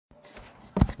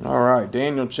All right,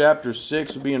 Daniel chapter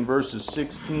 6 will be in verses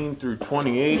 16 through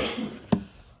 28.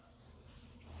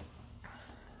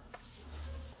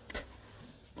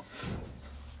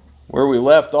 Where we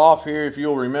left off here, if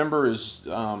you'll remember, is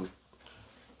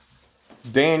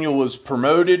Daniel was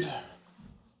promoted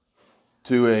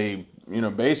to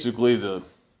basically the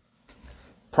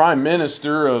prime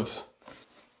minister of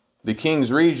the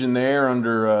king's region there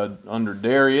under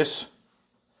Darius.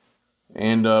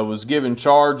 And was given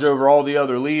charge over all the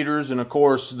other leaders. And of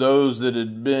course, those that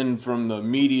had been from the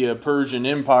Media Persian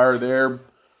Empire there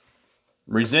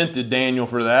resented Daniel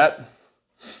for that.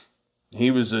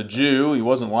 He was a Jew. He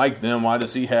wasn't like them. Why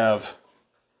does he have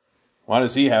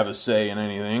a say in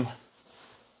anything?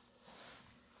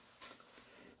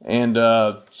 And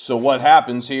so what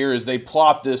happens here is they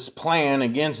plot this plan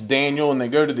against Daniel, and they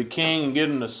go to the king and get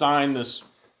him to sign this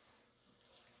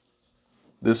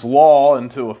law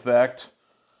into effect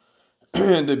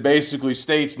that basically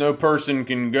states no person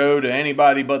can go to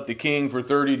anybody but the king for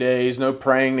 30 days, no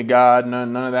praying to God,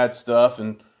 none of that stuff.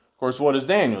 And of course, what does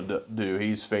Daniel do?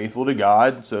 He's faithful to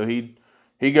God, so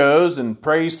he goes and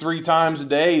prays 3 times a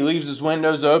day. He leaves his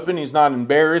windows open. He's not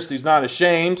embarrassed. He's not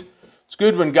ashamed. It's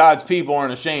good when God's people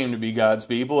aren't ashamed to be God's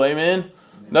people. Amen?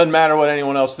 Doesn't matter what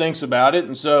anyone else thinks about it.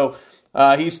 And so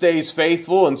he stays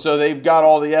faithful, and so they've got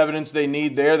all the evidence they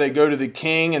need there. They go to the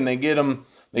king, and they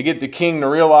get the king to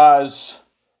realize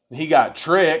he got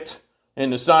tricked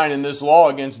into signing this law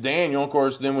against Daniel. Of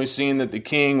course, then we've seen that the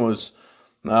king was,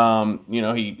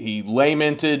 he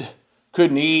lamented,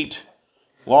 couldn't eat,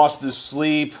 lost his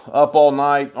sleep, up all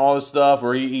night, all this stuff.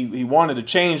 Or he wanted to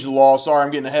change the law. Sorry,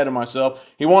 I'm getting ahead of myself.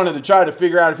 He wanted to try to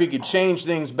figure out if he could change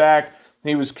things back.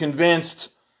 He was convinced,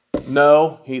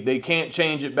 no, they can't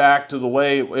change it back to the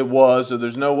way it was, so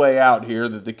there's no way out here,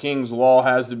 that the king's law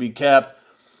has to be kept.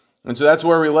 And so that's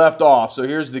where we left off. So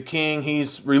here's the king.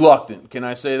 He's reluctant. Can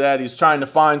I say that? He's trying to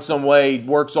find some way. He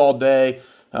works all day.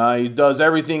 He does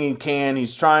everything he can.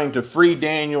 He's trying to free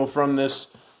Daniel from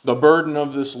the burden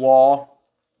of this law.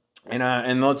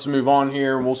 And let's move on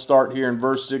here. We'll start here in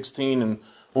verse 16, and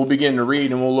we'll begin to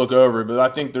read, and we'll look over it. But I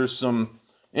think there's some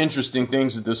interesting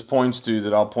things that this points to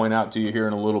that I'll point out to you here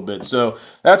in a little bit. So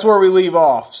that's where we leave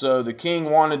off. So the king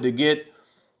wanted to get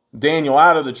Daniel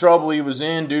out of the trouble he was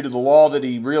in due to the law that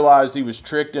he realized he was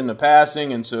tricked into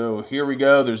passing. And so here we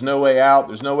go. There's no way out.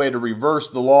 There's no way to reverse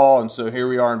the law. And so here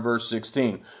we are in verse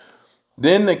 16.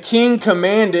 Then the king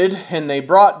commanded, and they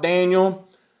brought Daniel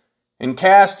and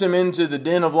cast him into the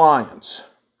den of lions.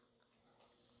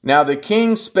 Now the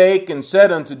king spake and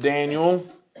said unto Daniel,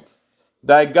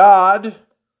 Thy God,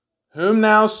 whom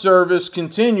thou servest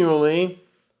continually,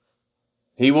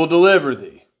 he will deliver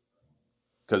thee.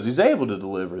 Because he's able to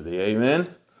deliver thee.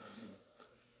 Amen.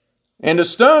 And a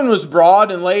stone was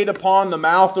brought and laid upon the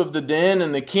mouth of the den,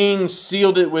 and the king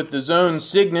sealed it with his own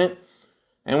signet,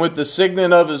 and with the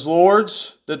signet of his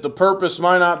lords, that the purpose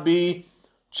might not be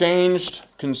changed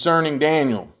concerning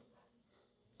Daniel.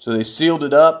 So they sealed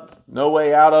it up. No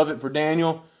way out of it for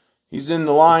Daniel. He's in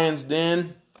the lion's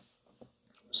den,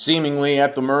 seemingly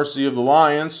at the mercy of the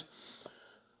lions.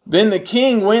 Then the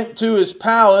king went to his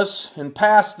palace and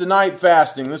passed the night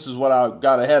fasting. This is what I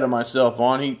got ahead of myself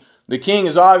on. The king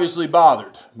is obviously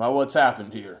bothered by what's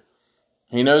happened here.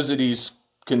 He knows that he's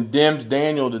condemned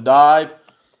Daniel to die,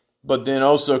 but then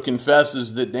also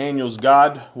confesses that Daniel's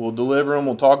God will deliver him.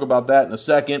 We'll talk about that in a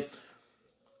second.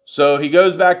 So he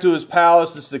goes back to his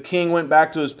palace. The king went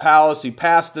back to his palace. He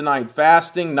passed the night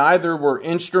fasting. Neither were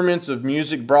instruments of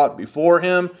music brought before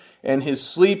him, and his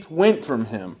sleep went from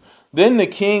him. Then the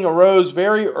king arose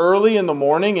very early in the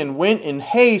morning and went in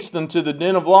haste unto the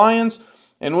den of lions.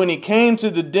 And when he came to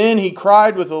the den, he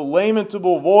cried with a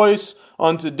lamentable voice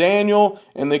unto Daniel.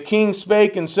 And the king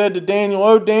spake and said to Daniel,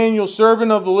 O Daniel,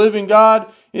 servant of the living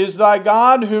God, is thy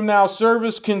God, whom thou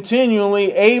servest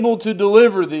continually, able to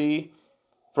deliver thee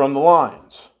from the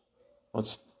lions?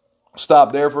 Let's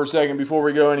stop there for a second before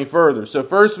we go any further. So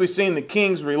first we've seen the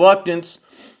king's reluctance.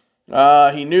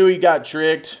 He knew he got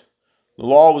tricked. The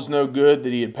law was no good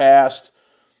that he had passed.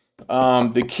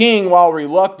 The king, while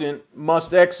reluctant,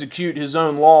 must execute his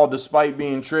own law despite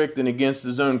being tricked and against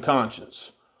his own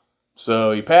conscience.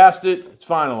 So he passed it. It's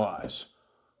finalized.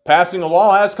 Passing a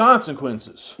law has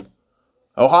consequences.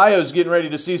 Ohio's getting ready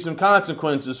to see some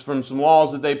consequences from some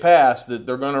laws that they passed that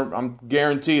I'm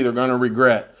guarantee they're going to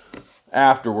regret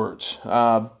afterwards.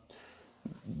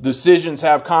 Decisions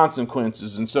have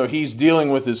consequences, and so he's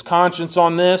dealing with his conscience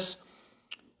on this.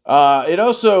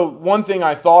 One thing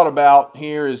I thought about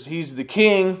here is he's the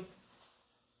king.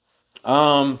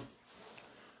 That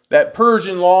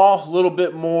Persian law, a little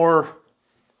bit more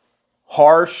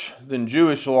harsh than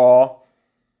Jewish law.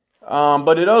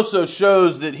 but it also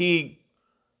shows that he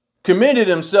committed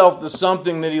himself to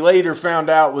something that he later found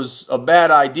out was a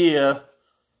bad idea,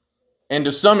 and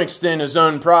to some extent his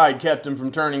own pride kept him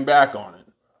from turning back on it.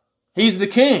 He's the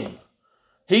king.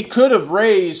 He could have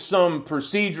raised some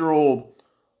procedural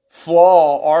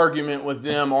flaw argument with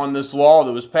them on this law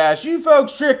that was passed. You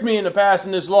folks tricked me into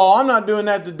passing this law. I'm not doing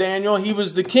that to Daniel. He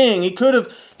was the king. He could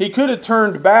have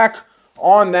turned back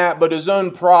on that, but his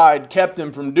own pride kept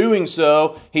him from doing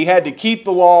so. He had to keep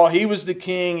the law. He was the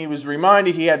king. He was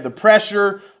reminded he had the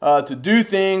pressure to do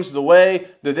things the way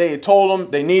that they had told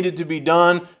him they needed to be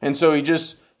done, and so he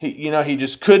just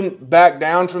couldn't back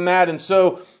down from that. And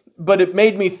so, but it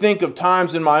made me think of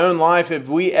times in my own life. Have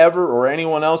we ever, or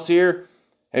anyone else here,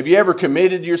 have you ever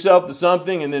committed yourself to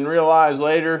something and then realized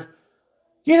later,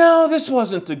 this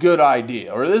wasn't a good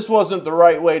idea, or this wasn't the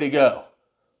right way to go?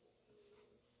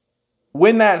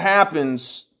 When that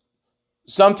happens,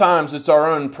 sometimes it's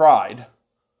our own pride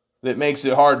that makes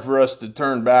it hard for us to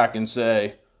turn back and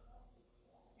say,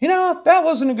 that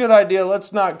wasn't a good idea.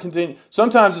 Let's not continue.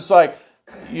 Sometimes it's like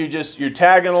you're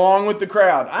tagging along with the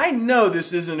crowd. I know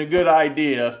this isn't a good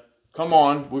idea. Come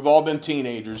on, we've all been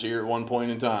teenagers here at one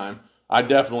point in time. I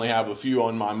definitely have a few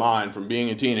on my mind from being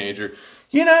a teenager.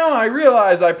 I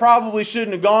realize I probably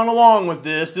shouldn't have gone along with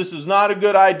this. This is not a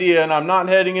good idea, and I'm not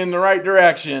heading in the right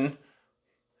direction.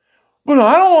 But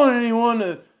I don't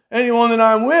want anyone that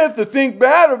I'm with to think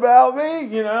bad about me.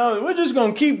 We're just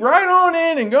going to keep right on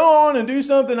in and go on and do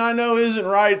something I know isn't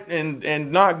right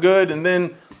and not good, and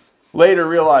then later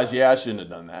realize, I shouldn't have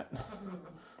done that.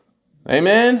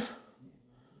 Amen?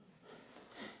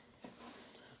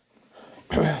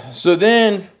 So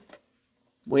then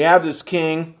we have this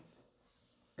king.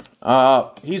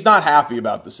 He's not happy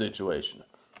about the situation.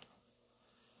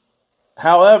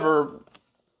 However,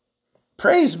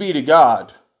 praise be to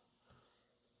God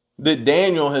that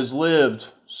Daniel has lived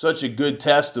such a good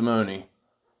testimony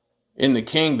in the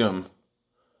kingdom.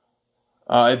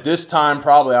 At this time,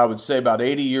 probably I would say about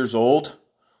 80 years old.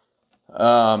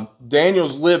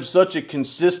 Daniel's lived such a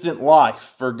consistent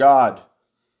life for God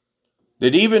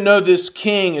that even though this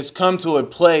king has come to a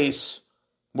place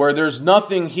where there's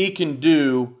nothing he can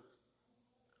do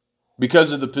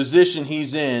because of the position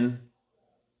he's in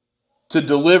to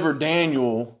deliver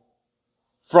Daniel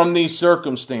from these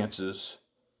circumstances,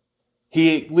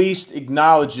 he at least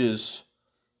acknowledges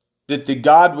that the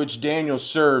God which Daniel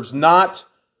serves, not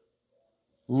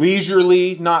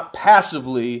leisurely, not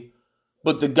passively,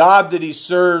 but the God that he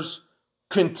serves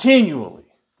continually,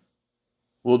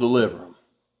 will deliver him.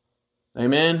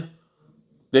 Amen?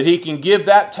 That he can give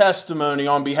that testimony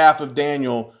on behalf of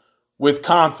Daniel with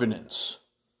confidence.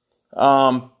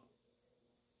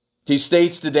 He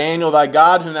states to Daniel, thy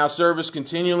God whom thou servest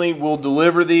continually will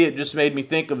deliver thee. It just made me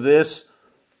think of this.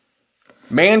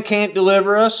 Man can't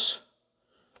deliver us.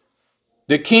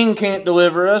 The king can't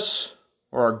deliver us.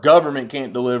 Or our government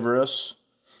can't deliver us.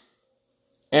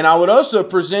 And I would also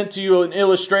present to you an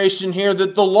illustration here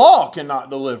that the law cannot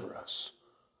deliver us.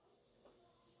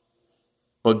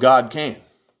 But God can.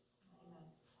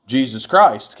 Jesus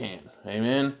Christ can.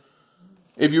 Amen.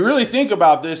 If you really think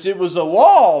about this, it was a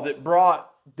law that brought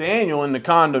Daniel into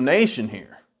condemnation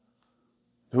here.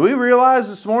 Do we realize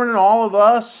this morning, all of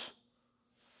us,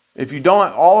 if you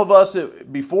don't, all of us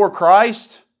before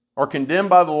Christ are condemned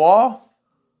by the law?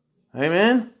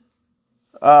 Amen.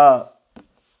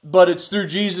 But it's through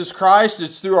Jesus Christ,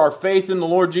 it's through our faith in the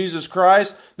Lord Jesus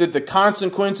Christ that the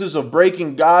consequences of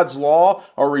breaking God's law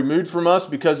are removed from us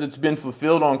because it's been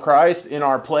fulfilled on Christ in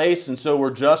our place, and so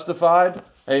we're justified.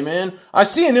 Amen. I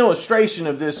see an illustration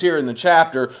of this here in the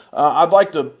chapter. I'd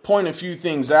like to point a few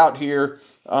things out here,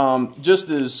 just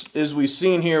as we've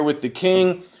seen here with the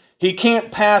king. He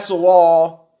can't pass a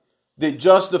law that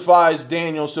justifies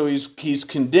Daniel, so he's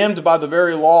condemned by the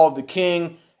very law of the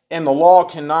king, and the law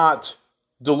cannot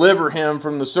deliver him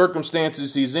from the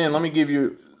circumstances he's in. Let me give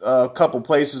you a couple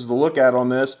places to look at on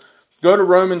this. Go to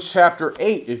Romans chapter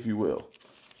 8, if you will.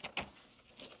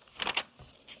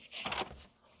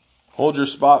 Hold your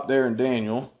spot there in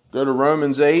Daniel. Go to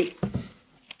Romans 8.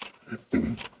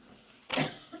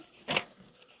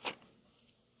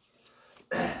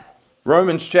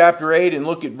 Romans chapter 8, and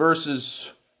look at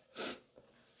verses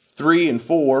 3 and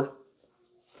 4.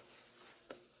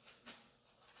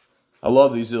 I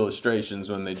love these illustrations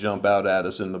when they jump out at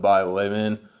us in the Bible.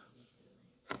 Amen.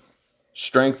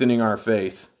 Strengthening our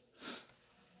faith.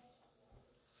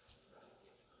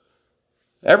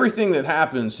 Everything that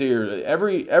happens here,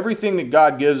 everything that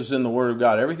God gives us in the Word of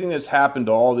God, everything that's happened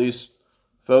to all these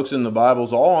folks in the Bible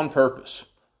is all on purpose.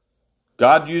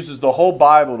 God uses the whole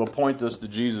Bible to point us to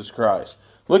Jesus Christ.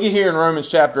 Look at here in Romans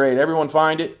chapter 8. Everyone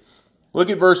find it? Look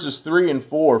at verses 3 and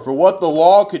 4. For what the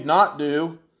law could not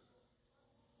do,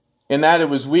 in that it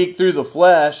was weak through the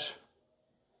flesh,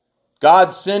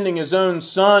 God sending his own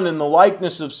Son in the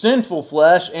likeness of sinful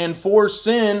flesh, and for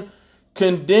sin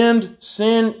condemned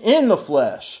sin in the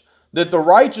flesh, that the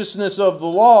righteousness of the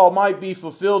law might be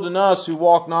fulfilled in us who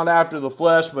walk not after the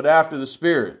flesh, but after the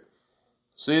Spirit.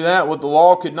 See that? What the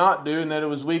law could not do, and that it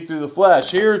was weak through the flesh.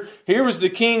 Here was the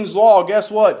king's law. Guess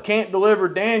what? Can't deliver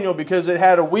Daniel because it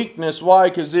had a weakness. Why?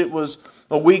 Because it was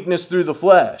a weakness through the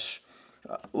flesh.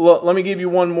 Let me give you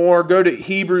one more. Go to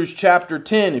Hebrews chapter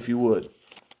 10, if you would.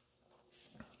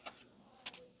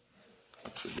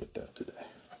 Forget that today.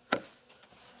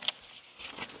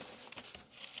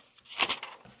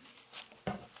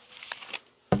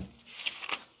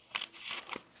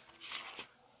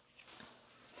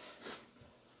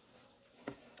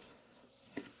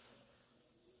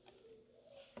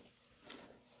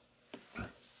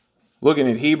 Looking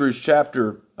at Hebrews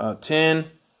chapter 10. It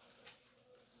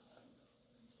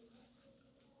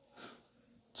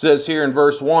says here in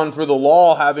verse 1, for the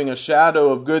law, having a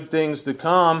shadow of good things to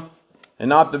come, and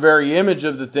not the very image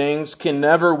of the things, can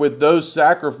never with those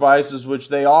sacrifices which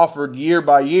they offered year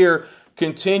by year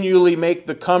continually make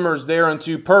the comers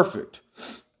thereunto perfect.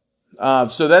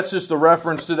 So that's just a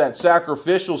reference to that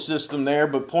sacrificial system there,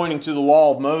 but pointing to the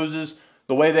law of Moses,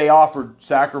 the way they offered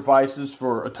sacrifices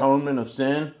for atonement of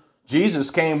sin. Jesus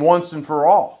came once and for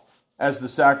all as the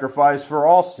sacrifice for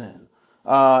all sin.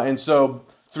 And so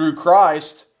through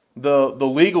Christ, the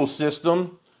legal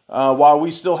system, while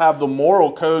we still have the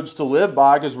moral codes to live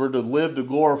by because we're to live to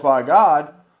glorify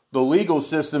God, the legal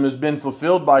system has been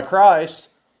fulfilled by Christ.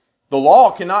 The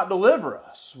law cannot deliver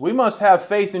us. We must have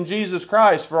faith in Jesus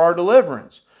Christ for our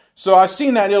deliverance. So I've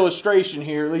seen that illustration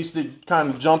here. At least it kind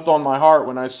of jumped on my heart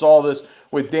when I saw this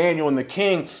with Daniel and the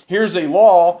king. Here's a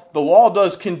law. The law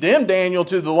does condemn Daniel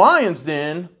to the lion's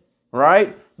den,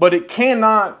 right? But it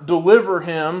cannot deliver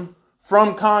him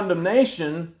from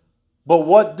condemnation. But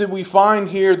what did we find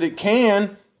here that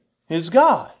can? Is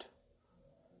God.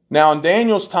 Now in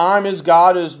Daniel's time, his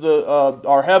God is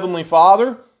our heavenly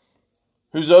Father,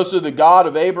 who's also the God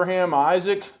of Abraham,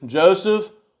 Isaac,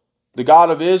 Joseph, the God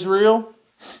of Israel.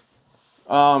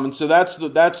 And so that's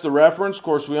the reference. Of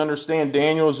course, we understand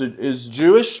Daniel is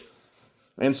Jewish.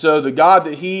 And so the God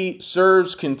that he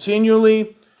serves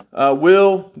continually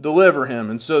will deliver him.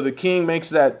 And so the king makes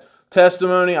that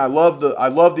testimony. I love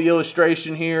the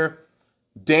illustration here.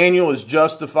 Daniel is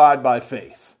justified by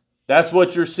faith. That's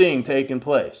what you're seeing taking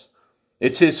place.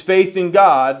 It's his faith in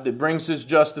God that brings his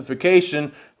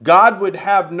justification. God would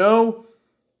have no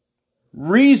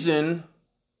reason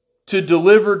to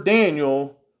deliver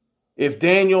Daniel if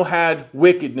Daniel had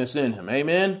wickedness in him.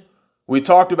 Amen? We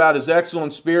talked about his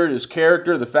excellent spirit, his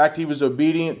character, the fact he was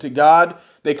obedient to God.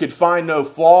 They could find no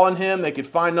flaw in him. They could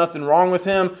find nothing wrong with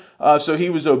him. So he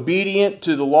was obedient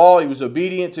to the law. He was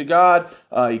obedient to God.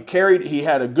 He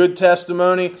had a good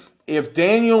testimony. If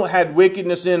Daniel had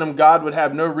wickedness in him, God would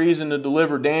have no reason to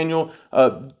deliver Daniel.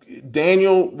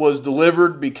 Daniel was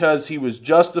delivered because he was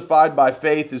justified by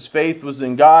faith. His faith was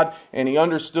in God, and he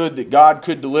understood that God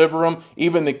could deliver him.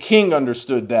 Even the king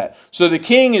understood that. So the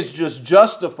king is just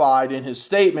justified in his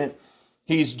statement.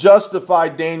 He's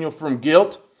justified Daniel from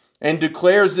guilt and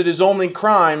declares that his only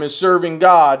crime is serving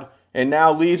God, and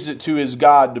now leaves it to his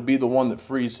God to be the one that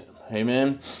frees him.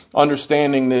 Amen.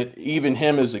 Understanding that even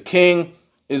him as a king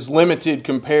is limited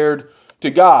compared to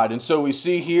God. And so we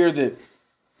see here that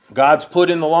God's put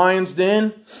in the lion's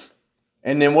den.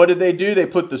 And then what did they do? They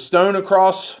put the stone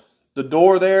across the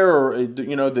door there, or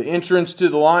the entrance to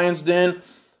the lion's den.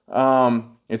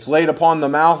 It's laid upon the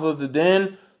mouth of the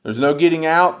den. There's no getting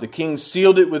out. The king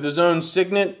sealed it with his own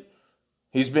signet.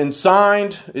 He's been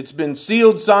signed. It's been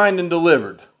sealed, signed, and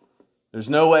delivered. There's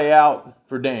no way out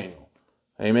for Daniel.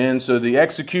 Amen. So the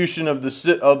execution of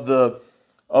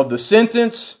the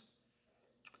sentence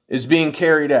is being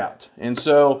carried out. And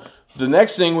so the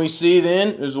next thing we see then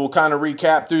is, we'll kind of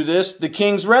recap through this, the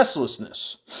king's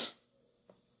restlessness.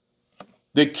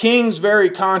 The king's very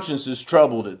conscience is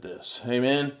troubled at this.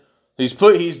 Amen.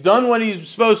 He's done what he's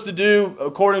supposed to do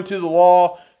according to the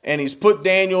law, and he's put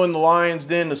Daniel in the lion's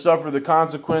den to suffer the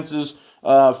consequences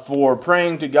for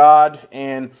praying to God.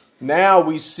 And now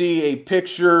we see a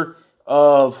picture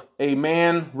of a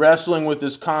man wrestling with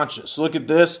his conscience. Look at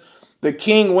this. The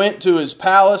king went to his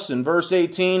palace, in verse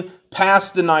 18,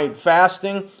 passed the night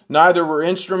fasting. Neither were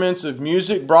instruments of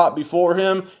music brought before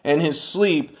him, and his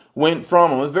sleep went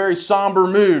from him. A very somber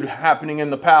mood happening in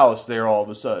the palace there all of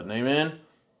a sudden. Amen?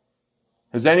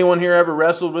 Has anyone here ever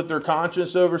wrestled with their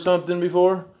conscience over something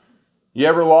before? You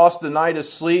ever lost a night of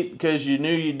sleep because you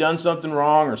knew you'd done something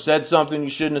wrong or said something you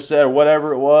shouldn't have said or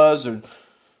whatever it was? Or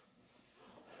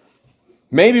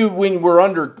maybe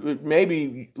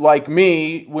like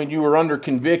me, when you were under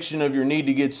conviction of your need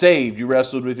to get saved, you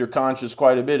wrestled with your conscience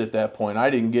quite a bit at that point.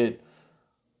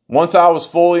 Once I was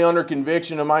fully under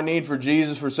conviction of my need for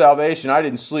Jesus for salvation, I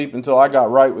didn't sleep until I got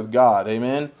right with God.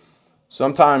 Amen?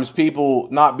 Sometimes people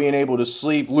not being able to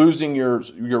sleep, losing your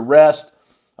rest.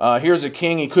 Here's a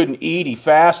king, he couldn't eat, he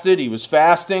fasted, he was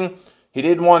fasting. He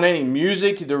didn't want any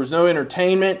music, there was no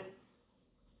entertainment.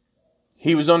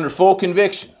 He was under full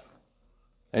conviction.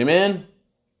 Amen?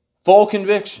 Full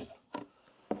conviction.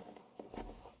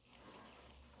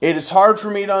 It is hard for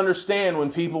me to understand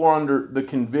when people are under the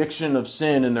conviction of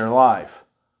sin in their life,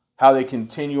 how they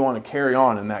continue on to carry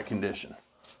on in that condition.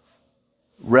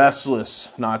 Restless,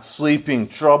 not sleeping,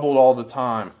 troubled all the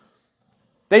time.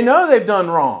 They know they've done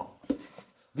wrong.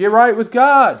 Get right with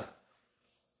God.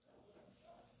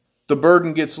 The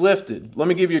burden gets lifted. Let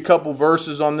me give you a couple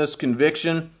verses on this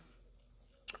conviction.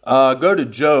 Go to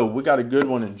Job. We got a good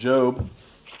one in Job.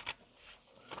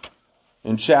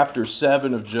 In chapter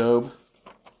 7 of Job.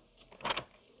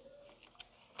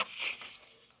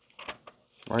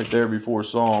 Right there before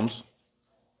Psalms.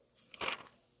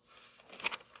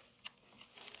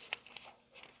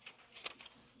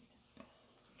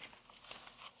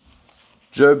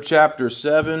 Job chapter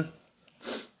 7.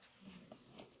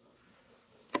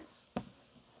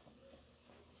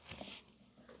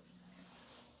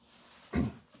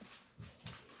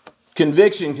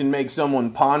 Conviction can make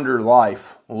someone ponder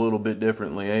life a little bit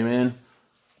differently. Amen.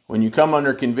 When you come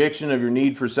under conviction of your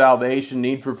need for salvation,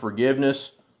 need for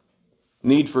forgiveness,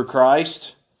 need for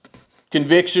Christ,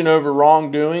 conviction over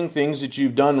wrongdoing, things that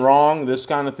you've done wrong, this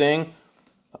kind of thing,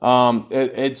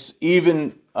 it's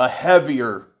even a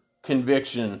heavier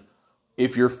conviction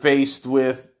if you're faced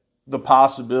with the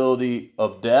possibility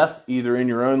of death, either in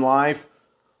your own life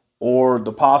or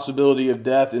the possibility of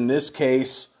death. In this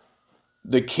case,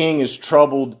 the king is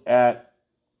troubled at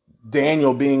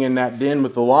Daniel being in that den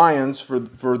with the lions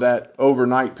for that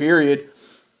overnight period.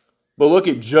 But look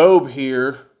at Job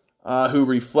here, who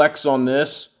reflects on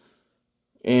this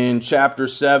in chapter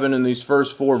 7 in these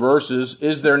first 4 verses.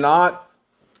 Is there not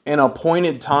an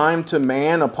appointed time to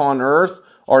man upon earth?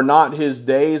 Are not his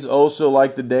days also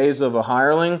like the days of a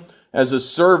hireling? As a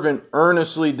servant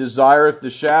earnestly desireth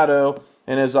the shadow,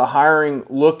 and as a hireling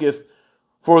looketh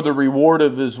for the reward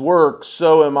of his work,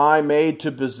 so am I made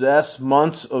to possess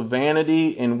months of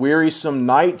vanity, and wearisome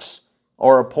nights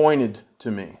are appointed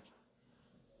to me.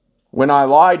 When I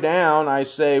lie down, I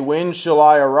say, when shall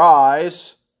I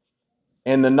arise?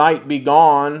 And the night be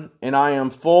gone, and I am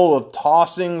full of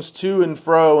tossings to and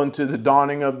fro unto the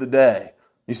dawning of the day.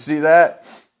 You see that?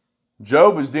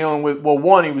 Job was dealing with,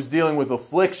 he was dealing with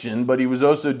affliction, but he was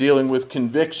also dealing with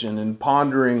conviction and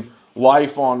pondering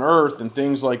life on earth and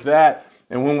things like that.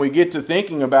 And when we get to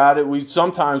thinking about it, we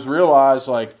sometimes realize,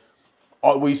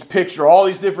 we picture all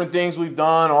these different things we've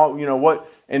done,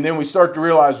 and then we start to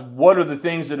realize what are the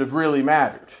things that have really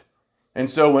mattered. And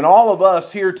so when all of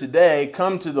us here today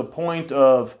come to the point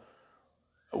of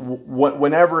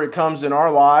whenever it comes in our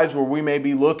lives where we may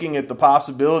be looking at the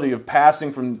possibility of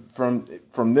passing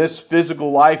from this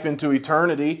physical life into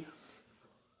eternity,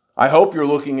 I hope you're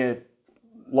looking at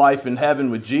life in heaven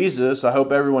with Jesus. I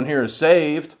hope everyone here is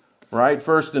saved, right?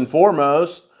 First and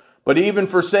foremost. But even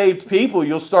for saved people,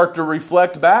 you'll start to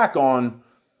reflect back on,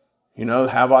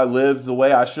 have I lived the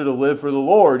way I should have lived for the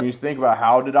Lord? And you think about,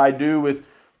 how did I do with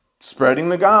spreading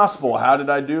the gospel? How did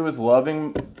I do with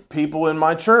loving people in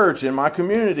my church, in my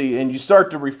community? And you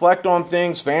start to reflect on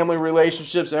things, family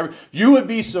relationships. You would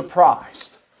be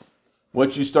surprised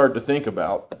what you start to think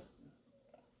about.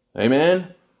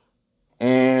 Amen?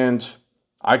 And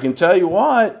I can tell you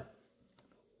what,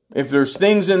 if there's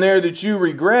things in there that you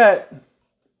regret,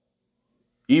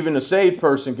 even a saved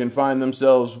person can find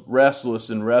themselves restless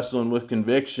and wrestling with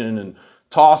conviction and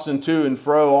tossing to and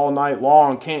fro all night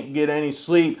long, can't get any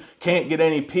sleep, can't get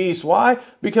any peace. Why?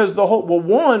 Because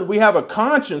we have a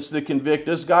conscience that convicts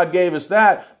us. God gave us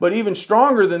that. But even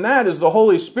stronger than that is the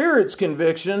Holy Spirit's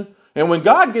conviction. And when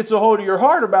God gets a hold of your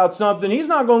heart about something, He's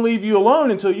not going to leave you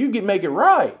alone until you make it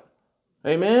right.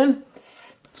 Amen?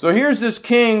 So here's this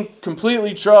king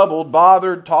completely troubled,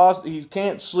 bothered, tossed. He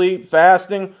can't sleep,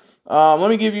 fasting. Let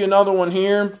me give you another one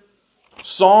here.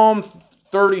 Psalm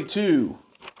 32.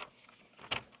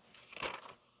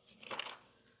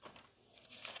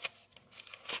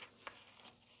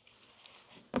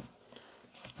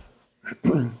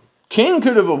 King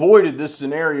could have avoided this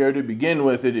scenario to begin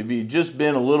with if he'd just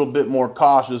been a little bit more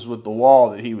cautious with the law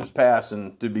that he was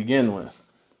passing to begin with.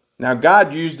 Now,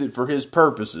 God used it for His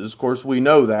purposes. Of course, we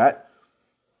know that.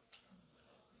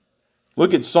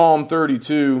 Look at Psalm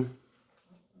 32.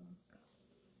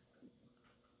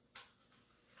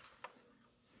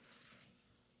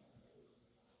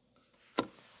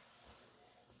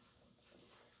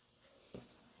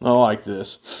 I like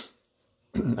this.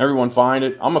 Everyone find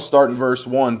it? I'm going to start in verse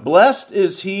 1. Blessed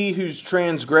is he whose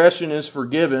transgression is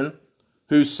forgiven,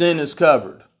 whose sin is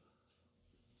covered.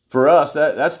 For us,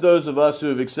 that's those of us who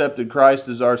have accepted Christ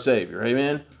as our Savior.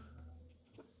 Amen?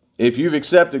 If you've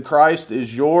accepted Christ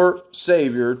as your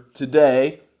Savior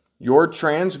today, your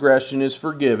transgression is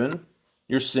forgiven,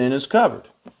 your sin is covered.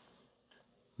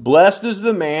 Blessed is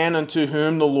the man unto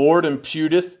whom the Lord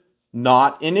imputeth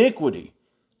not iniquity,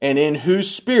 and in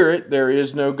whose spirit there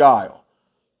is no guile.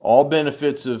 All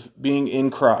benefits of being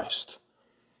in Christ.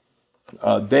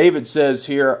 David says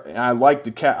here, and I want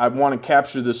to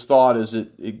capture this thought as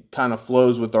it kind of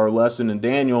flows with our lesson in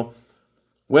Daniel.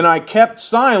 When I kept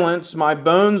silence, my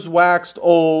bones waxed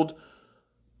old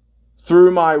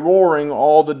through my roaring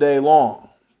all the day long.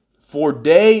 For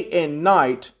day and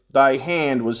night thy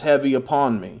hand was heavy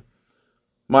upon me.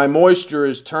 My moisture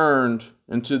is turned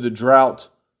into the drought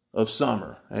of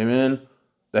summer. Amen.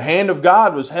 The hand of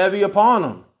God was heavy upon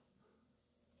him.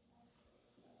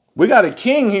 We got a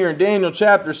king here in Daniel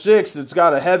chapter 6 that's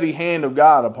got a heavy hand of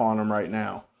God upon him right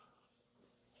now.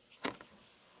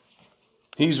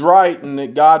 He's right in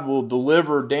that God will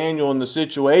deliver Daniel in the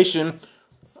situation,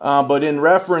 but in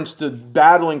reference to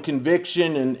battling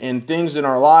conviction and things in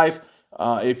our life,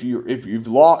 if you've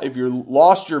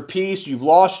lost your peace, you've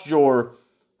lost your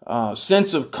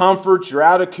sense of comfort, you're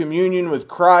out of communion with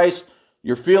Christ,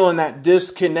 you're feeling that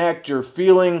disconnect, you're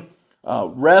feeling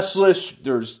restless,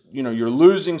 you're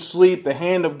losing sleep, the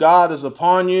hand of God is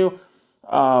upon you.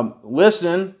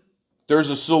 Listen, there's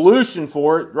a solution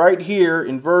for it right here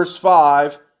in verse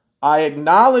 5. I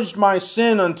acknowledged my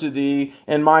sin unto thee,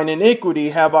 and mine iniquity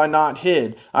have I not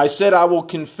hid. I said, I will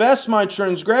confess my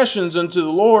transgressions unto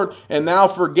the Lord, and thou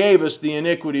forgavest the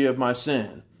iniquity of my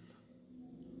sin.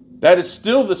 That is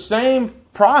still the same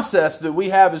process that we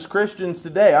have as Christians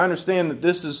today. I understand that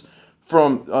this is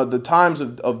from the times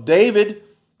of David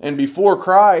and before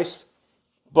Christ.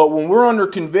 But when we're under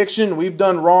conviction, we've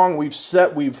done wrong,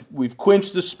 we've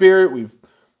quenched the Spirit, we've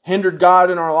hindered God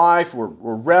in our life, we're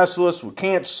restless, we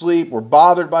can't sleep, we're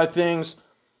bothered by things.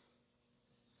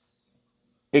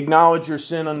 Acknowledge your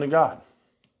sin unto God.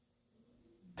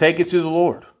 Take it to the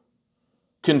Lord.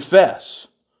 Confess.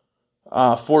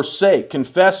 Forsake,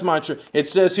 confess my truth. It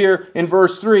says here in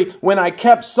verse 3, when I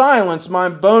kept silence, my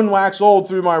bone waxed old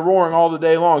through my roaring all the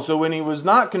day long. So when he was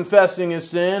not confessing his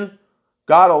sin,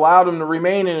 God allowed him to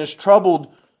remain in his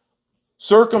troubled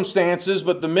circumstances.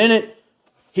 But the minute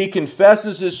he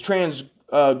confesses his transgressions,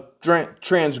 the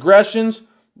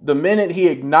minute he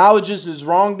acknowledges his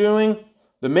wrongdoing,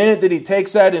 the minute that he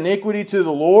takes that iniquity to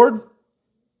the Lord,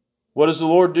 what does the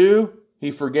Lord do?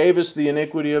 He forgave us the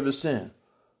iniquity of his sin.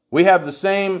 We have the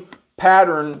same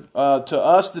pattern to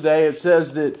us today. It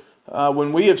says that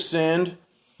when we have sinned,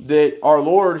 that our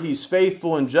Lord, He's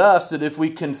faithful and just, that if we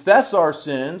confess our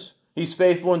sins, He's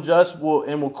faithful and just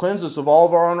and will cleanse us of all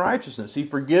of our unrighteousness. He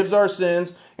forgives our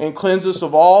sins and cleanses us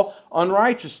of all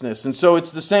unrighteousness. And so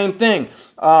it's the same thing.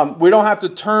 We don't have to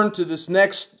turn to this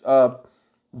next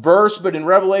verse, but in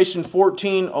Revelation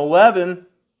 14:11,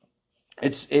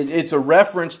 it's a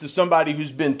reference to somebody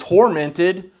who's been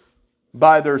tormented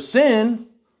by their sin.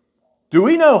 Do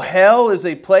we know hell is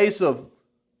a place of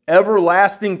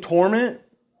everlasting torment?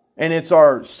 And it's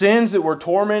our sins that we're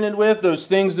tormented with, those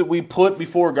things that we put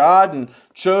before God and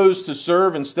chose to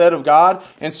serve instead of God.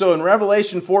 And so in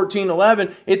Revelation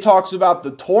 14:11, it talks about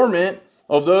the torment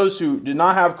of those who did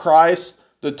not have Christ.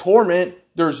 The torment,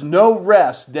 there's no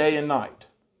rest day and night.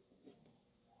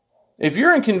 If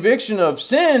you're in conviction of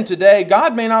sin today,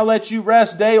 God may not let you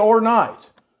rest day or night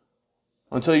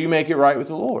until you make it right with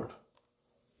the Lord.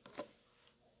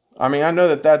 I mean, I know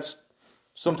that that's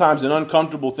sometimes an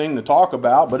uncomfortable thing to talk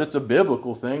about, but it's a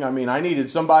biblical thing. I mean, I needed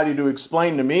somebody to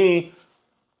explain to me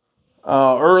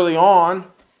early on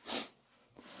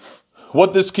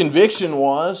what this conviction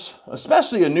was,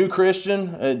 especially a new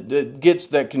Christian that gets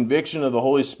that conviction of the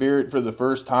Holy Spirit for the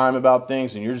first time about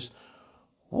things, and you're just,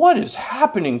 what is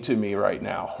happening to me right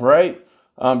now, right?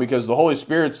 Because the Holy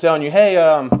Spirit's telling you, hey,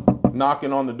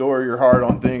 knocking on the door of your heart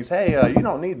on things. Hey, you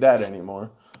don't need that anymore.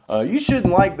 You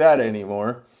shouldn't like that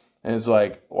anymore. And it's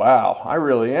like, wow, I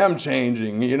really am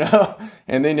changing,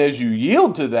 And then as you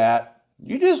yield to that,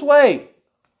 you just wait.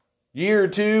 Year or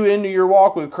two into your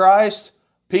walk with Christ,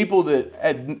 people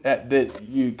that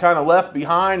you kind of left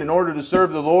behind in order to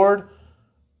serve the Lord,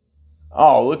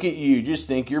 Oh, look at you. Just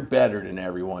think you're better than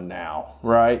everyone now,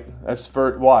 right?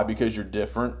 Why? Because you're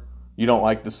different. You don't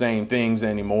like the same things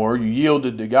anymore. You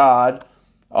yielded to God.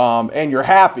 And you're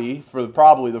happy for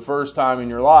probably the first time in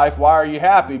your life. Why are you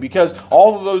happy? Because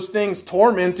all of those things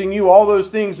tormenting you, all those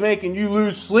things making you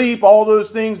lose sleep, all those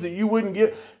things that you wouldn't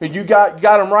get, and you got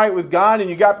them right with God, and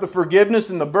you got the forgiveness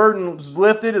and the burden's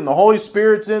lifted, and the Holy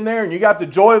Spirit's in there, and you got the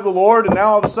joy of the Lord, and now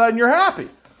all of a sudden you're happy.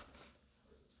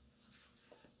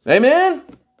 Amen?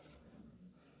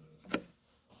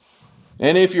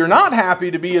 And if you're not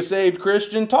happy to be a saved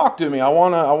Christian, talk to me. I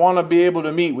want to be able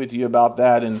to meet with you about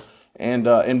that and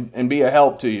be a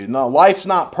help to you. No, life's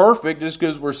not perfect just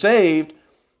because we're saved,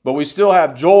 but we still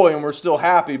have joy and we're still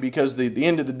happy because at the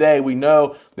end of the day we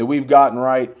know that we've gotten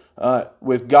right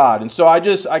with God. And so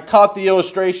I caught the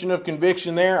illustration of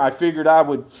conviction there. I figured I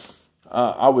would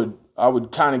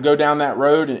kind of go down that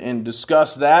road and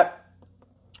discuss that.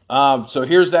 So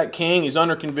here's that king. He's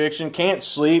under conviction, can't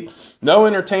sleep, no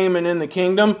entertainment in the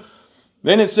kingdom.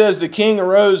 Then it says the king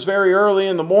arose very early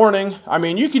in the morning. I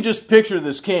mean, you can just picture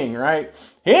this king, right?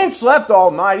 He ain't slept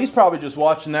all night. He's probably just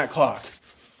watching that clock.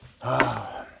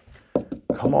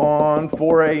 Come on,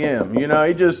 4 a.m. You know,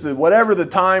 he just, whatever the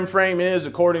time frame is,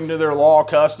 according to their law,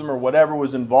 custom, or whatever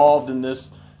was involved in this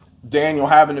Daniel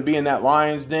having to be in that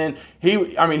lion's den.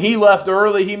 He left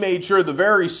early. He made sure the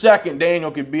very second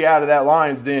Daniel could be out of that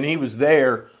lion's den, he was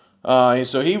there. And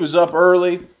so he was up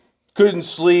early, couldn't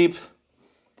sleep.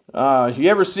 You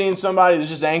ever seen somebody that's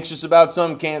just anxious about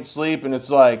something, can't sleep, and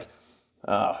it's like,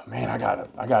 man,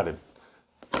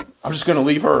 I'm just going to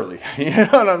leave early. You know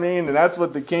what I mean? And that's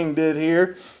what the king did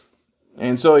here.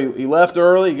 And so he left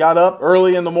early. He got up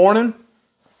early in the morning.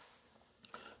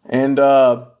 And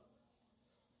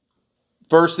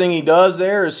first thing he does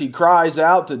there is he cries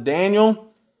out to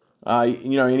Daniel.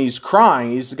 And he's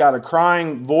crying. He's got a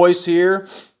crying voice here.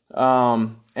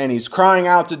 And he's crying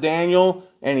out to Daniel.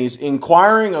 And he's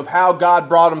inquiring of how God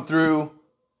brought him through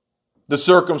the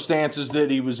circumstances that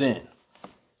he was in.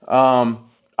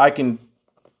 I can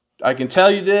tell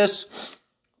you this.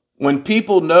 When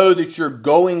people know that you're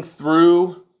going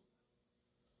through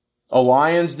a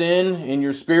lion's den in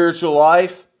your spiritual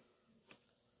life,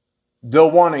 they'll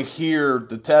want to hear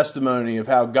the testimony of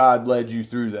how God led you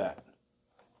through that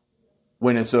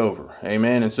when it's over.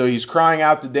 Amen. And so he's crying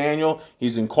out to Daniel.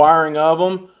 He's inquiring of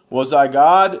him. Was I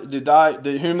God,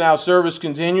 whom thou servest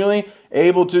continually,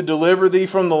 able to deliver thee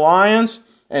from the lions?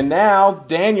 And now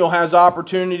Daniel has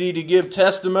opportunity to give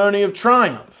testimony of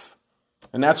triumph.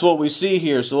 And that's what we see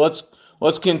here. So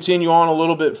let's continue on a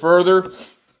little bit further.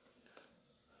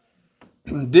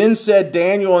 Then said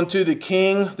Daniel unto the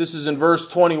king, this is in verse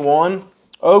 21,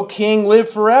 O king, live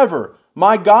forever.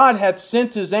 My God hath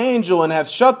sent his angel and hath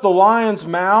shut the lions'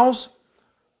 mouths,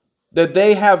 that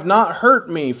they have not hurt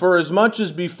me, for as much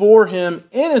as before him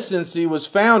innocency was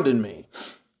found in me.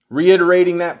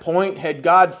 Reiterating that point, had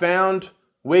God found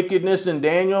wickedness in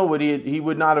Daniel, he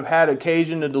would not have had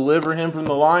occasion to deliver him from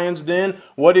the lion's den.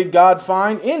 What did God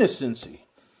find? Innocency.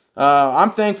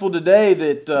 I'm thankful today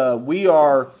that we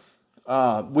are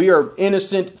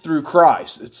innocent through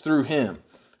Christ. It's through him.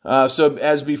 So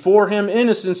as before him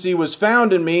innocency was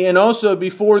found in me, and also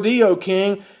before thee, O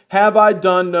king, have I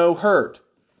done no hurt.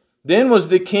 Then was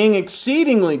the king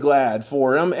exceedingly glad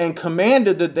for him, and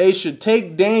commanded that they should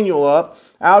take Daniel up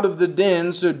out of the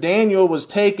den. So Daniel was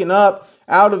taken up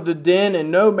out of the den,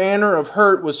 and no manner of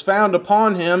hurt was found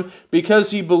upon him, because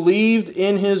he believed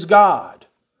in his God.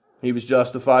 He was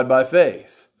justified by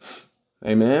faith.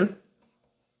 Amen.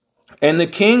 And the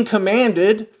king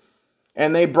commanded,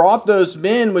 and they brought those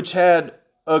men which had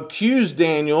accused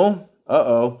Daniel,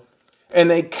 and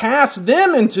they cast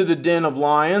them into the den of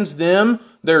lions, them,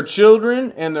 their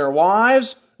children, and their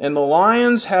wives, and the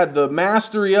lions had the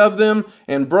mastery of them,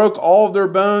 and broke all their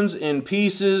bones in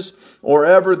pieces, or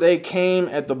ever they came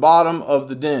at the bottom of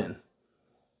the den.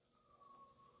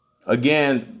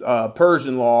 Again,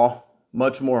 Persian law,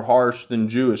 much more harsh than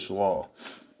Jewish law.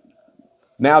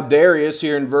 Now Darius,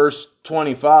 here in verse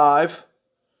 25,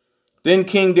 Then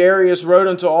King Darius wrote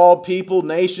unto all people,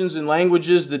 nations, and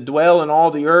languages that dwell in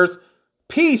all the earth,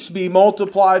 Peace be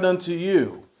multiplied unto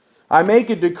you. I make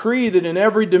a decree that in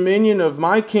every dominion of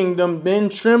my kingdom men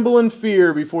tremble and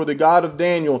fear before the God of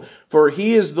Daniel, for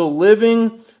he is the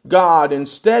living God and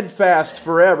steadfast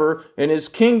forever, and his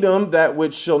kingdom that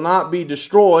which shall not be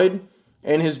destroyed,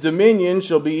 and his dominion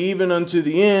shall be even unto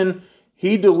the end.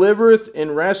 He delivereth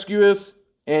and rescueth,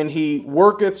 and he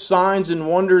worketh signs and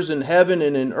wonders in heaven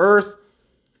and in earth.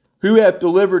 Who hath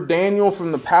delivered Daniel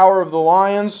from the power of the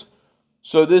lions?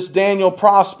 So this Daniel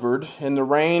prospered in the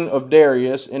reign of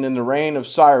Darius and in the reign of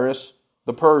Cyrus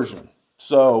the Persian.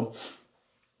 So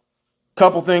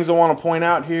Couple things I want to point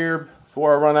out here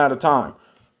before I run out of time.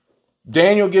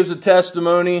 Daniel gives a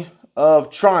testimony of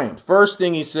triumph. First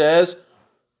thing he says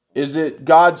is that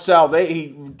God's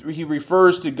salvation, he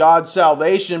refers to God's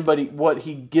salvation, but what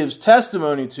he gives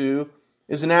testimony to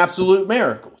is an absolute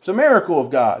miracle. It's a miracle of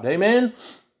God. Amen?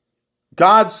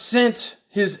 God sent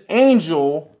his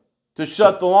angel to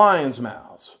shut the lions'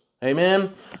 mouths.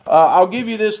 Amen? I'll give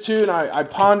you this too, and I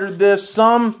pondered this.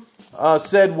 Some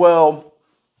said, well,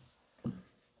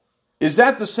 is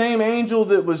that the same angel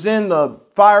that was in the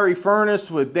fiery furnace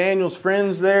with Daniel's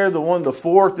friends there? The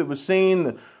fourth that was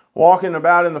seen walking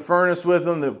about in the furnace with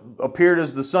them, that appeared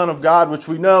as the Son of God, which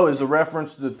we know is a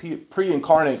reference to the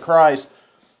pre-incarnate Christ.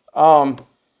 So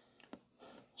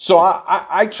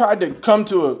I tried to come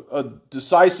to a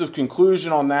decisive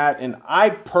conclusion on that, and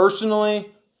I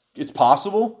personally, it's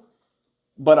possible,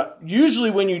 but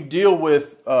usually when you deal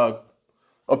with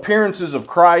appearances of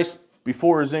Christ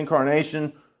before his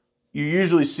incarnation, you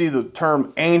usually see the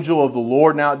term angel of the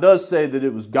Lord. Now, it does say that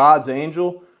it was God's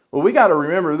angel, but we got to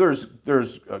remember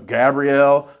there's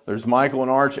Gabriel, there's Michael, an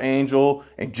archangel,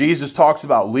 and Jesus talks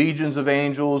about legions of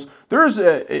angels. There's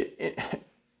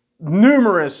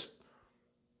numerous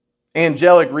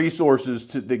angelic resources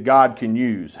that God can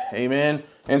use. Amen.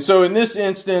 And so in this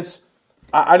instance,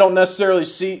 I don't necessarily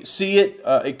see it.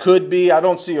 It could be. I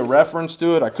don't see a reference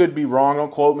to it. I could be wrong.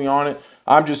 Don't quote me on it.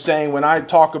 I'm just saying when I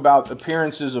talk about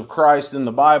appearances of Christ in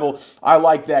the Bible, I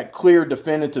like that clear,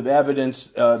 definitive evidence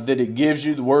that it gives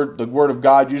you. The Word of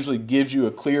God usually gives you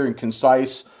a clear and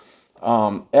concise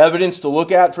evidence to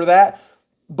look at for that.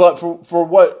 But for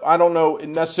what, I don't know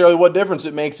necessarily what difference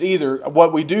it makes either.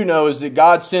 What we do know is that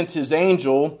God sent his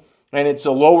angel, and it's a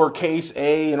lowercase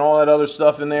a and all that other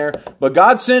stuff in there. But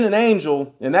God sent an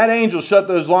angel, and that angel shut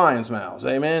those lions' mouths.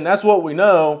 Amen. That's what we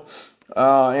know.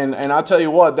 And I'll tell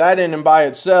you what, that in and by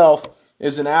itself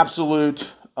is an absolute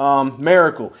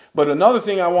miracle. But another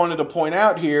thing I wanted to point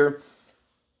out here,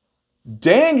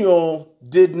 Daniel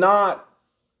did not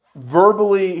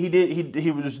verbally,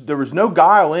 there was no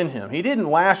guile in him. He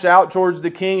didn't lash out towards the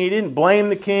king. He didn't blame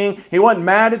the king. He wasn't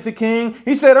mad at the king.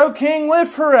 He said, "Oh, king, live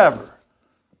forever."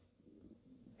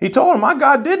 He told him, "My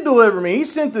God did deliver me. He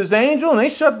sent his angel and they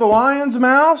shut the lions'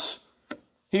 mouths."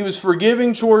 He was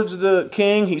forgiving towards the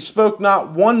king. He spoke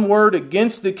not one word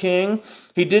against the king.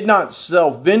 He did not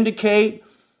self-vindicate.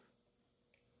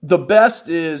 The best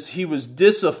is he was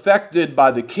disaffected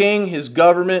by the king, his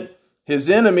government, his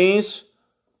enemies,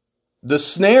 the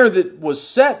snare that was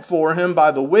set for him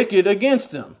by the wicked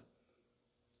against him.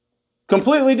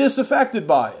 Completely disaffected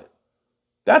by it.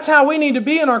 That's how we need to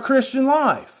be in our Christian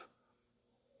life.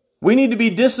 We need to be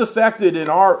disaffected in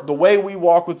the way we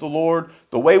walk with the Lord,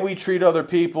 the way we treat other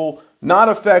people, not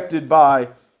affected by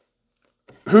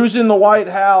who's in the White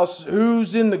House,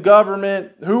 who's in the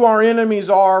government, who our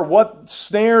enemies are, what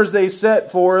snares they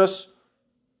set for us.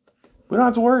 We don't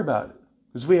have to worry about it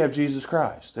because we have Jesus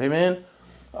Christ. Amen.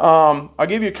 I'll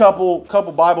give you a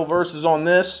couple Bible verses on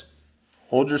this.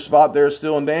 Hold your spot there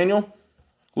still in Daniel.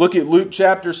 Look at Luke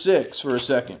chapter 6 for a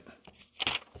second.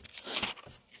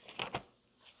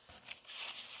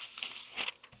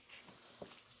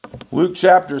 Luke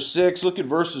chapter 6, look at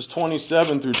verses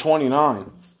 27 through 29.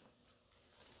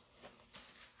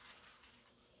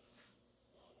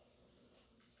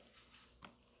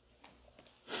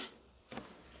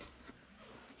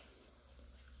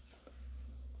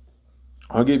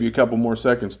 I'll give you a couple more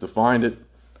seconds to find it.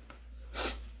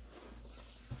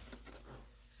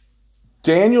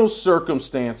 Daniel's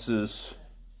circumstances,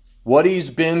 what he's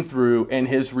been through, and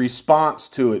his response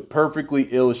to it perfectly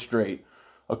illustrate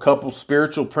a couple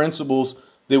spiritual principles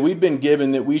that we've been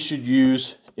given that we should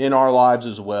use in our lives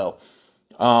as well.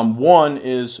 One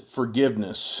is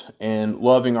forgiveness and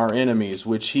loving our enemies,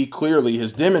 which he clearly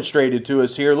has demonstrated to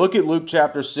us here. Look at Luke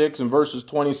chapter 6 and verses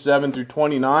 27 through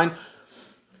 29.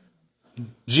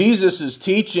 Jesus is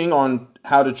teaching on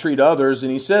how to treat others,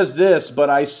 and he says this, "But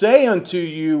I say unto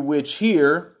you which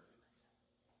hear,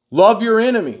 love your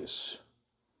enemies,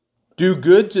 do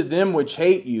good to them which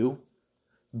hate you,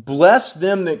 bless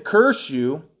them that curse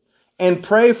you, and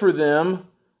pray for them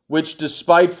which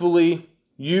despitefully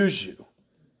use you.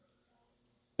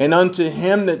 And unto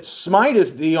him that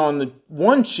smiteth thee on the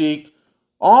one cheek,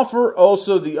 offer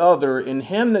also the other, and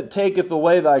him that taketh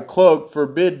away thy cloak,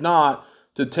 forbid not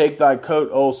to take thy coat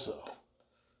also."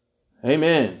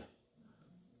 Amen.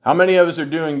 How many of us are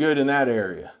doing good in that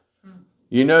area?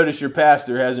 You notice your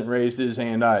pastor hasn't raised his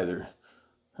hand either.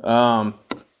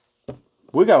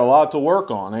 We got a lot to work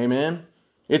on. Amen.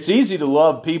 It's easy to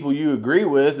love people you agree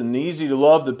with, and easy to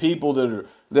love the people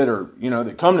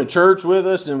that come to church with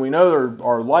us, and we know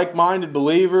are like-minded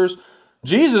believers.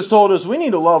 Jesus told us we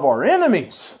need to love our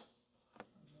enemies.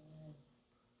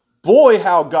 Boy,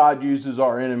 how God uses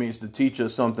our enemies to teach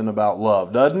us something about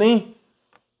love, doesn't he?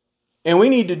 And we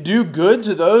need to do good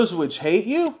to those which hate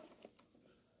you.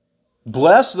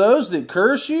 Bless those that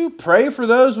curse you. Pray for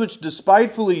those which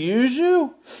despitefully use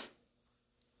you.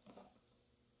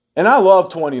 And I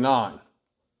love 29.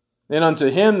 And unto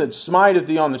him that smiteth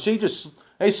thee on the cheek, just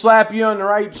they slap you on the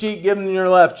right cheek, give them your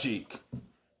left cheek.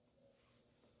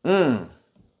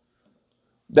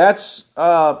 That's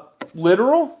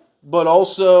literal, but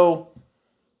also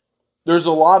there's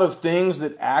a lot of things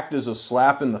that act as a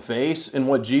slap in the face. And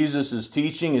what Jesus is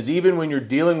teaching is even when you're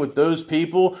dealing with those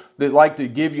people that like to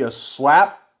give you a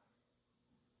slap,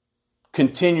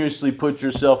 continuously put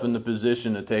yourself in the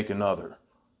position to take another.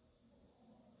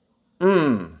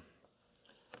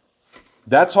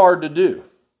 That's hard to do.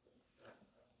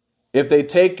 If they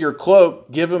take your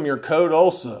cloak, give them your coat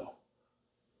also.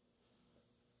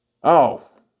 Oh,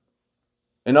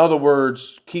 in other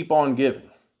words, keep on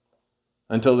giving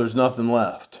until there's nothing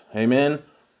left. Amen?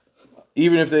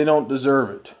 Even if they don't deserve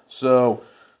it. So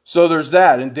there's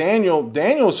that. And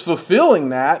Daniel's fulfilling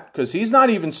that because he's not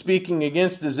even speaking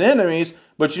against his enemies.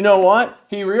 But you know what?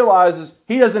 He realizes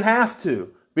he doesn't have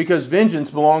to because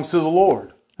vengeance belongs to the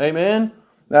Lord. Amen?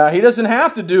 Now, he doesn't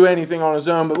have to do anything on his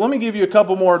own. But let me give you a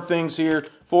couple more things here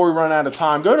before we run out of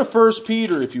time. Go to 1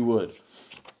 Peter if you would.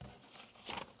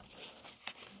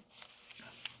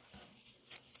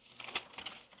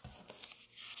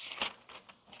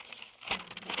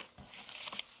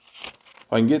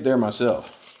 I can get there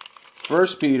myself. 1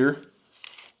 Peter,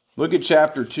 look at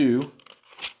chapter 2.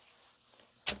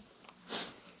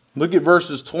 Look at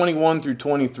verses 21 through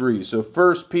 23. So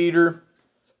 1 Peter,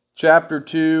 chapter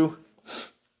 2,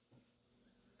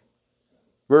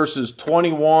 verses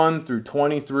 21 through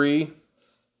 23.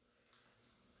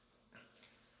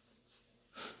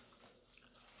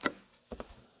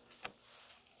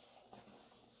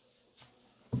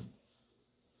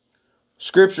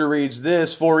 Scripture reads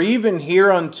this, For even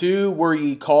hereunto were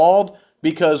ye called,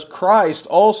 because Christ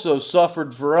also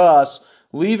suffered for us,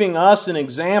 leaving us an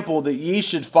example that ye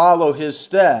should follow his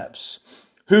steps,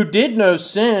 who did no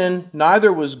sin,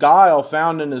 neither was guile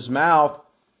found in his mouth,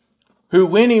 who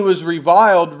when he was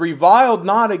reviled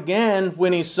not again,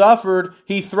 when he suffered,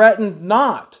 he threatened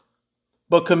not,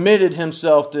 but committed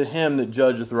himself to him that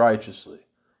judgeth righteously.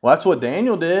 Well, that's what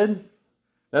Daniel did.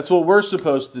 That's what we're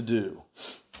supposed to do.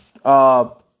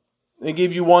 They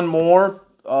give you one more,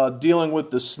 dealing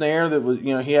with the snare that was,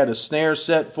 he had a snare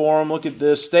set for him. Look at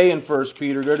this. Stay in 1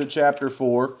 Peter. Go to chapter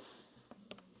 4.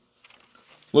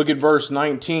 Look at verse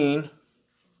 19.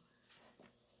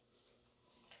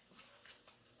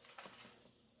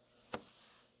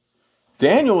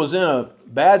 Daniel was in a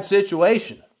bad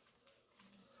situation.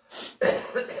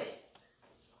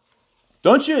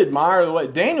 Don't you admire the way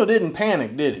Daniel didn't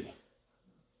panic, did he?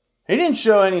 He didn't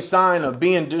show any sign of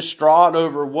being distraught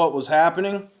over what was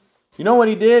happening. You know what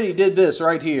he did? He did this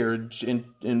right here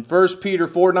in 1 Peter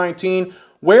 4:19.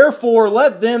 Wherefore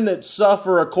let them that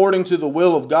suffer according to the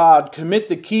will of God commit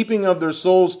the keeping of their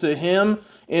souls to him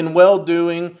in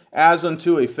well-doing as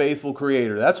unto a faithful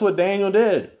Creator. That's what Daniel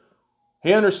did.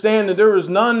 He understood that there was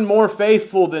none more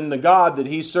faithful than the God that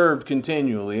he served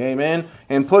continually. Amen.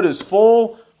 And put his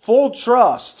full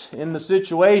trust in the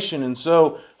situation. And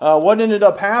so what ended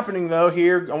up happening though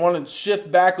here, I want to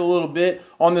shift back a little bit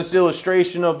on this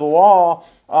illustration of the law.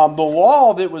 The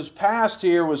law that was passed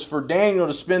here was for Daniel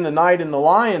to spend the night in the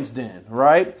lion's den,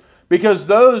 right? Because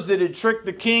those that had tricked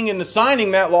the king into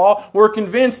signing that law were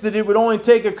convinced that it would only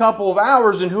take a couple of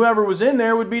hours and whoever was in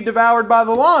there would be devoured by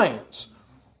the lions.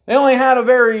 They only had a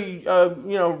very,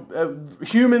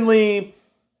 humanly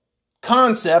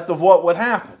concept of what would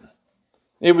happen.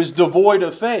 It was devoid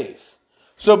of faith.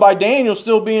 So by Daniel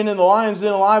still being in the lion's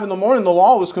den alive in the morning, the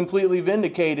law was completely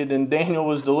vindicated and Daniel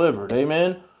was delivered.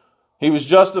 Amen? He was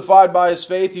justified by his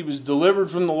faith. He was delivered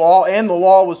from the law and the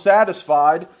law was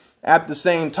satisfied at the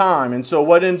same time. And so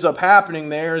what ends up happening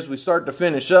there as we start to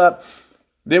finish up,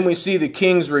 then we see the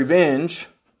king's revenge.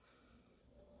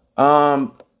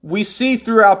 We see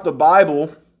throughout the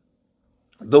Bible,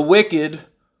 the wicked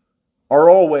are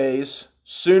always,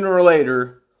 sooner or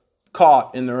later,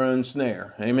 caught in their own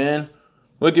snare. Amen.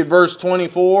 Look at verse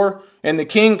 24. And the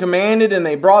king commanded, and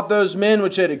they brought those men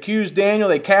which had accused Daniel.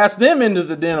 They cast them into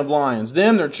the den of lions.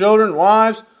 Them, their children,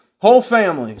 wives, whole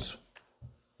families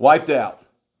wiped out.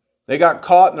 They got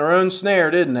caught in their own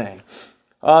snare, didn't they?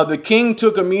 The king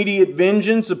took immediate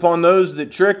vengeance upon those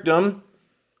that tricked them.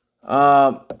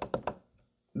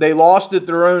 They lost at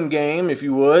their own game, if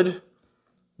you would.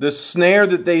 The snare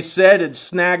that they set had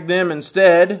snagged them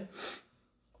instead.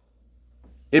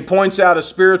 It points out a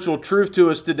spiritual truth to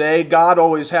us today. God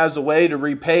always has a way to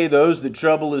repay those that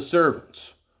trouble His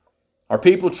servants. Are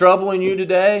people troubling you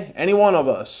today? Any one of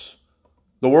us.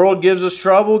 The world gives us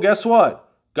trouble. Guess what?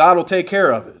 God will take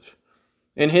care of it.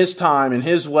 In His time, in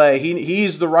His way.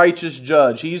 He's the righteous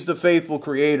judge. He's the faithful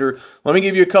creator. Let me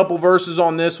give you a couple verses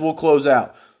on this. We'll close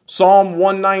out. Psalm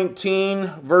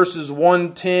 119 verses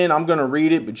 110. I'm going to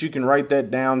read it, but you can write that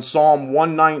down. Psalm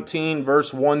 119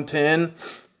 verse 110.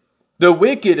 The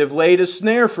wicked have laid a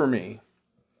snare for me,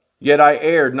 yet I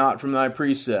erred not from thy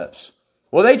precepts.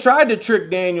 Well, they tried to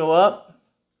trick Daniel up.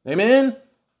 Amen?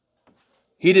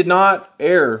 He did not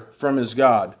err from his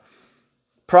God.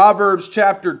 Proverbs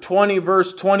chapter 20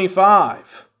 verse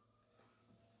 25.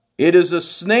 It is a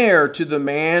snare to the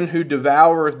man who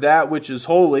devoureth that which is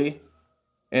holy,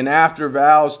 and after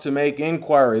vows to make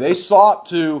inquiry. They sought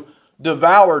to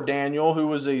devour Daniel, who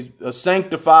was a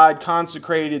sanctified,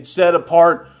 consecrated,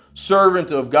 set-apart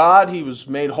servant of God. He was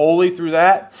made holy through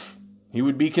that. He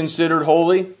would be considered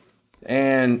holy.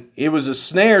 And it was a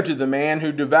snare to the man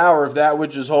who devoureth that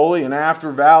which is holy, and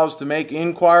after vows to make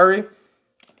inquiry.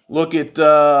 Look at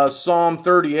Psalm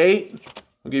 38.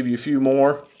 I'll give you a few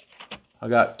more. I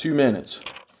got 2 minutes.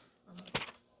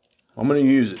 I'm going to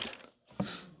use it.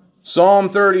 Psalm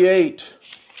 38.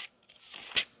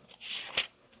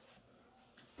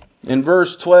 In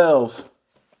verse 12.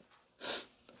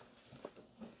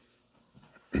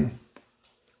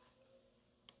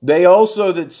 They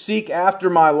also that seek after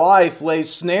my life lay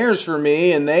snares for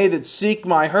me, and they that seek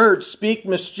my hurt speak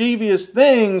mischievous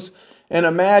things and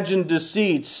imagine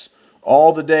deceits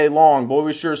all the day long. Boy,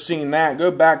 we sure seen that. Go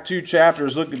back 2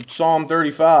 chapters, look at Psalm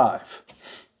 35.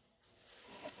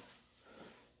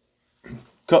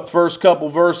 First couple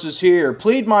verses here.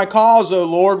 Plead my cause, O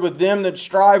Lord, with them that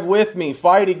strive with me.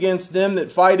 Fight against them that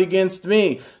fight against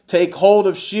me. Take hold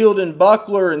of shield and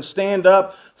buckler, and stand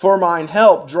up for mine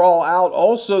help. Draw out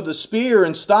also the spear,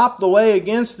 and stop the way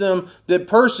against them that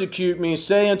persecute me.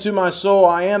 Say unto my soul,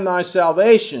 I am thy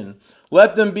salvation.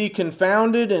 Let them be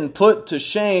confounded and put to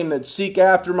shame that seek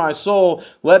after my soul.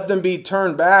 Let them be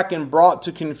turned back and brought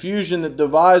to confusion that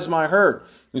devise my hurt.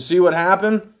 You see what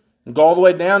happened? Go all the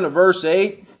way down to verse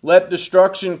 8. Let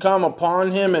destruction come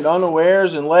upon him at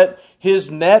unawares, and let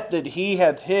his net that he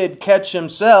hath hid catch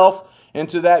himself.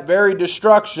 Into that very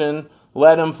destruction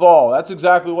let him fall. That's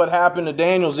exactly what happened to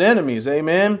Daniel's enemies.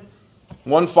 Amen.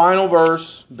 One final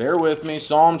verse. Bear with me.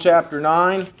 Psalm chapter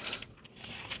 9.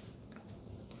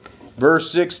 Verse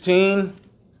 16.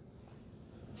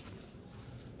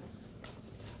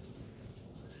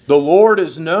 The Lord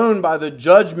is known by the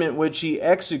judgment which He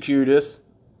executeth.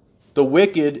 The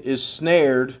wicked is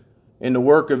snared in the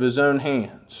work of his own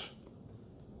hands.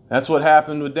 That's what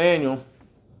happened with Daniel.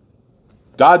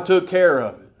 God took care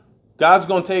of it. God's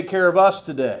going to take care of us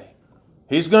today.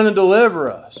 He's going to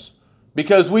deliver us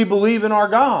because we believe in our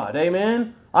God.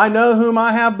 Amen. I know whom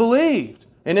I have believed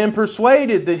and am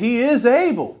persuaded that He is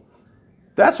able.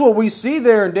 That's what we see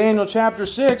there in Daniel chapter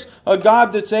 6, a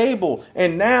God that's able.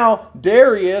 And now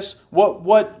Darius,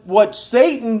 what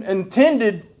Satan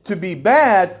intended to be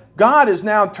bad, God has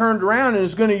now turned around and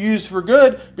is going to use for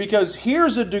good, because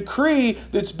here's a decree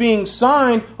that's being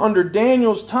signed under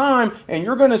Daniel's time, and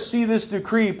you're going to see this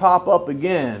decree pop up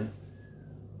again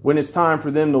when it's time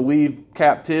for them to leave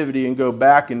captivity and go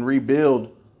back and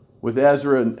rebuild with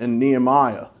Ezra and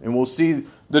Nehemiah. And we'll see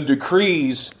the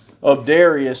decrees of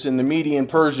Darius and the Median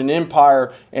Persian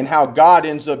Empire and how God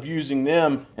ends up using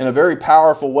them in a very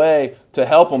powerful way to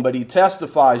help them. But he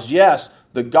testifies, yes,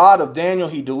 the God of Daniel,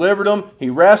 He delivered him. He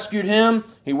rescued him.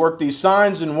 He worked these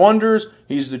signs and wonders.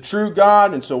 He's the true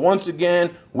God. And so once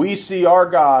again, we see our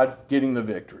God getting the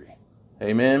victory.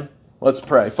 Amen. Let's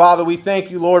pray. Father, we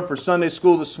thank You, Lord, for Sunday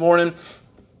school this morning.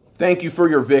 Thank You for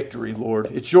Your victory, Lord.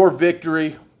 It's Your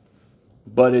victory,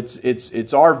 but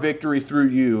it's our victory through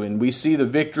You. And we see the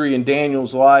victory in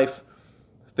Daniel's life.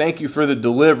 Thank You for the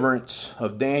deliverance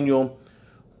of Daniel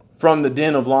from the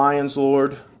den of lions,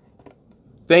 Lord.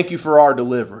 Thank You for our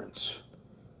deliverance.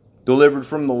 Delivered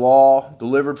from the law,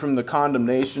 delivered from the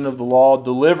condemnation of the law,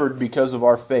 delivered because of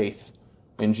our faith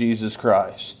in Jesus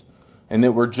Christ. And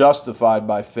that we're justified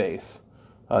by faith,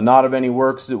 not of any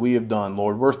works that we have done,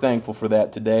 Lord. We're thankful for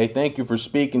that today. Thank You for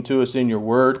speaking to us in Your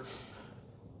word.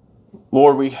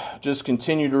 Lord, we just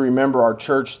continue to remember our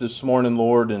church this morning,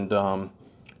 Lord, and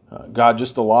God,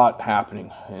 just a lot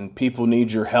happening, and people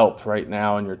need Your help right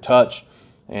now and Your touch.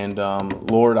 And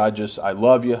Lord, I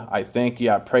love You. I thank You.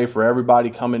 I pray for everybody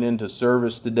coming into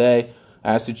service today.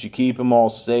 I ask that You keep them all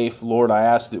safe. Lord, I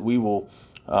ask that we will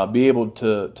be able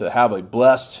to have a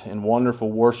blessed and wonderful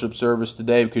worship service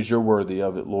today, because you're worthy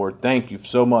of it, Lord. Thank you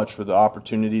so much for the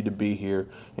opportunity to be here.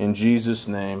 In Jesus'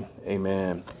 name,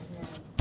 amen.